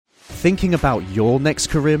thinking about your next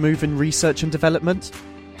career move in research and development?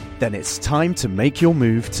 Then it's time to make your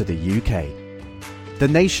move to the UK. The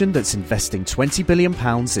nation that's investing £20 billion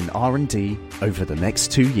in R&D over the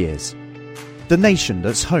next 2 years. The nation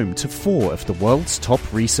that's home to 4 of the world's top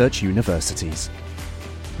research universities.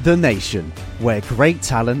 The nation where great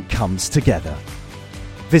talent comes together.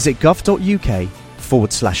 Visit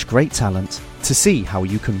gov.uk/great talent to see how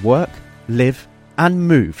you can work, live and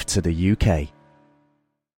move to the UK.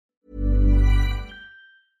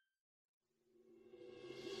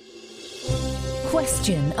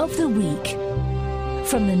 Question of the week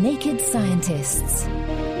from the Naked Scientists.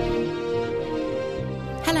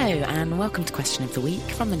 Hello and welcome to Question of the Week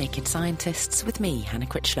from the Naked Scientists with me, Hannah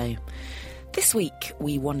Critchlow. This week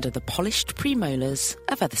we wander the polished premolars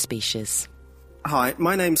of other species. Hi,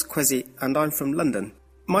 my name's Kwesi and I'm from London.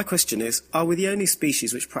 My question is, are we the only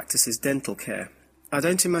species which practices dental care? I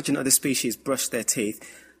don't imagine other species brush their teeth,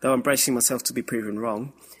 though I'm bracing myself to be proven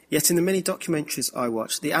wrong. Yet in the many documentaries I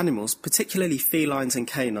watch, the animals, particularly felines and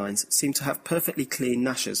canines, seem to have perfectly clean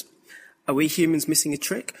gnashes. Are we humans missing a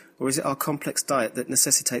trick, or is it our complex diet that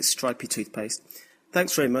necessitates stripy toothpaste?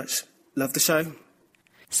 Thanks very much. Love the show.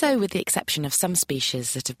 So, with the exception of some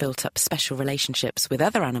species that have built up special relationships with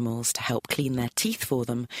other animals to help clean their teeth for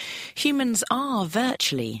them, humans are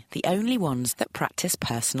virtually the only ones that practice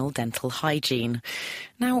personal dental hygiene.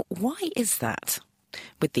 Now, why is that?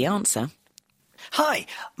 With the answer... Hi,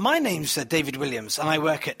 my name's David Williams and I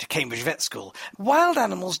work at Cambridge Vet School. Wild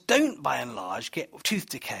animals don't, by and large, get tooth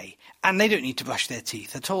decay, and they don't need to brush their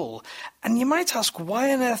teeth at all. And you might ask,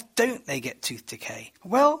 why on earth don't they get tooth decay?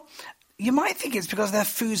 Well, you might think it's because their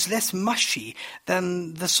food's less mushy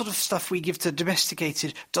than the sort of stuff we give to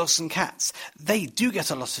domesticated dogs and cats. They do get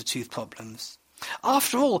a lot of tooth problems.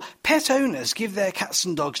 After all, pet owners give their cats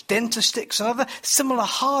and dogs dentist sticks and other similar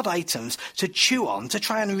hard items to chew on to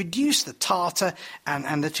try and reduce the tartar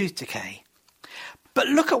and the tooth decay. But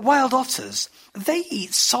look at wild otters. They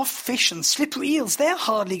eat soft fish and slippery eels. They're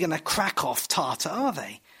hardly going to crack off tartar, are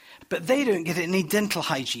they? But they don't get any dental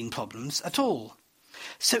hygiene problems at all.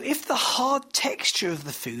 So if the hard texture of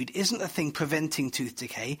the food isn't the thing preventing tooth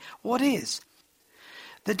decay, what is?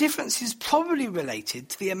 The difference is probably related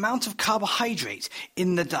to the amount of carbohydrate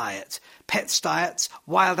in the diet, pets' diets,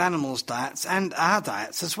 wild animals' diets, and our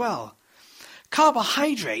diets as well.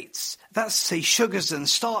 Carbohydrates, that's say sugars and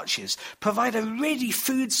starches, provide a ready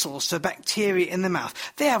food source for bacteria in the mouth.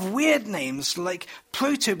 They have weird names like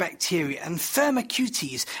protobacteria and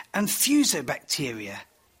firmicutes and fusobacteria.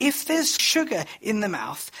 If there's sugar in the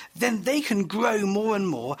mouth, then they can grow more and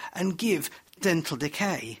more and give dental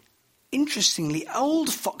decay. Interestingly,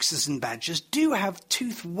 old foxes and badgers do have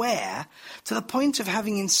tooth wear to the point of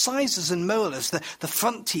having incisors and molars, the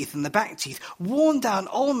front teeth and the back teeth, worn down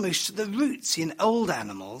almost to the roots in old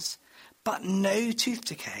animals, but no tooth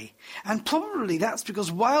decay. And probably that's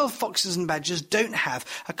because wild foxes and badgers don't have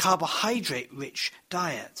a carbohydrate-rich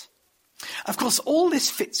diet. Of course, all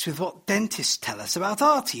this fits with what dentists tell us about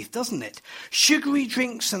our teeth, doesn't it? Sugary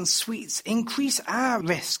drinks and sweets increase our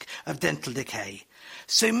risk of dental decay.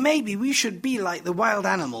 So maybe we should be like the wild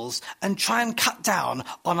animals and try and cut down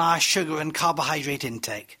on our sugar and carbohydrate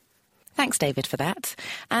intake. Thanks, David, for that.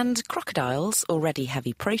 And crocodiles, already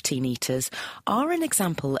heavy protein eaters, are an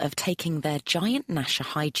example of taking their giant gnasher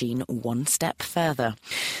hygiene one step further,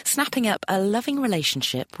 snapping up a loving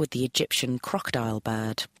relationship with the Egyptian crocodile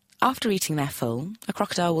bird. After eating their full, a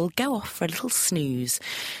crocodile will go off for a little snooze,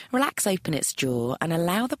 relax open its jaw and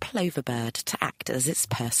allow the plover bird to act as its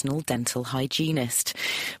personal dental hygienist,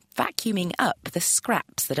 vacuuming up the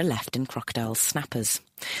scraps that are left in crocodile snappers.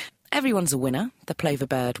 Everyone's a winner, the plover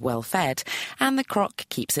bird well fed, and the croc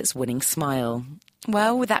keeps its winning smile.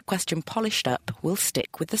 Well, with that question polished up, we'll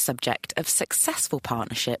stick with the subject of successful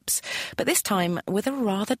partnerships, but this time with a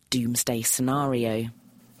rather doomsday scenario.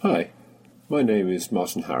 Hi. My name is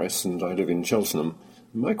Martin Harris and I live in Cheltenham.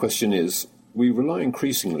 My question is, we rely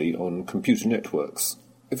increasingly on computer networks.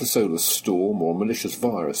 If a solar storm or malicious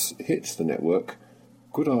virus hits the network,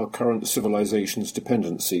 could our current civilization's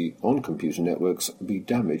dependency on computer networks be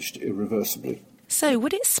damaged irreversibly? So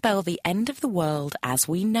would it spell the end of the world as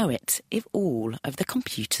we know it if all of the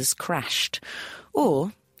computers crashed?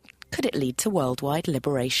 Or could it lead to worldwide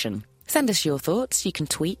liberation? Send us your thoughts. You can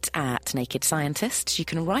tweet at Naked Scientists. You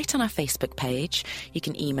can write on our Facebook page. You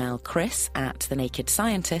can email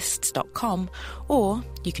chris@thenakedscientists.com, or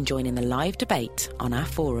you can join in the live debate on our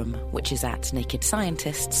forum, which is at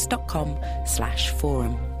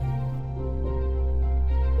nakedscientists.com/forum.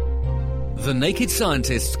 The Naked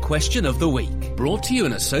Scientists Question of the Week, brought to you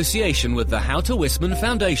in association with the Houter Wisman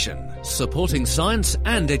Foundation, supporting science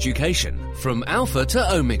and education from Alpha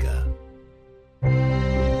to Omega.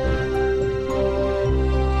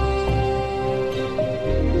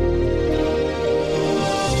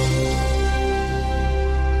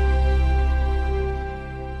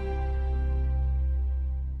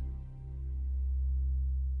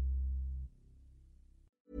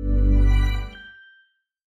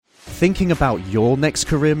 thinking about your next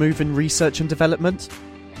career move in research and development?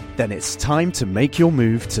 Then it's time to make your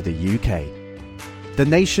move to the UK. The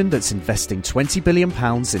nation that's investing £20 billion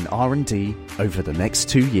in R&D over the next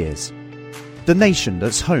 2 years. The nation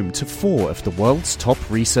that's home to 4 of the world's top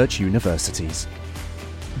research universities.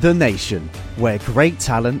 The nation where great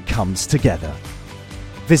talent comes together.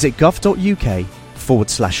 Visit gov.uk/great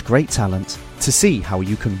talent to see how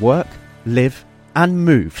you can work, live and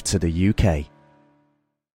move to the UK.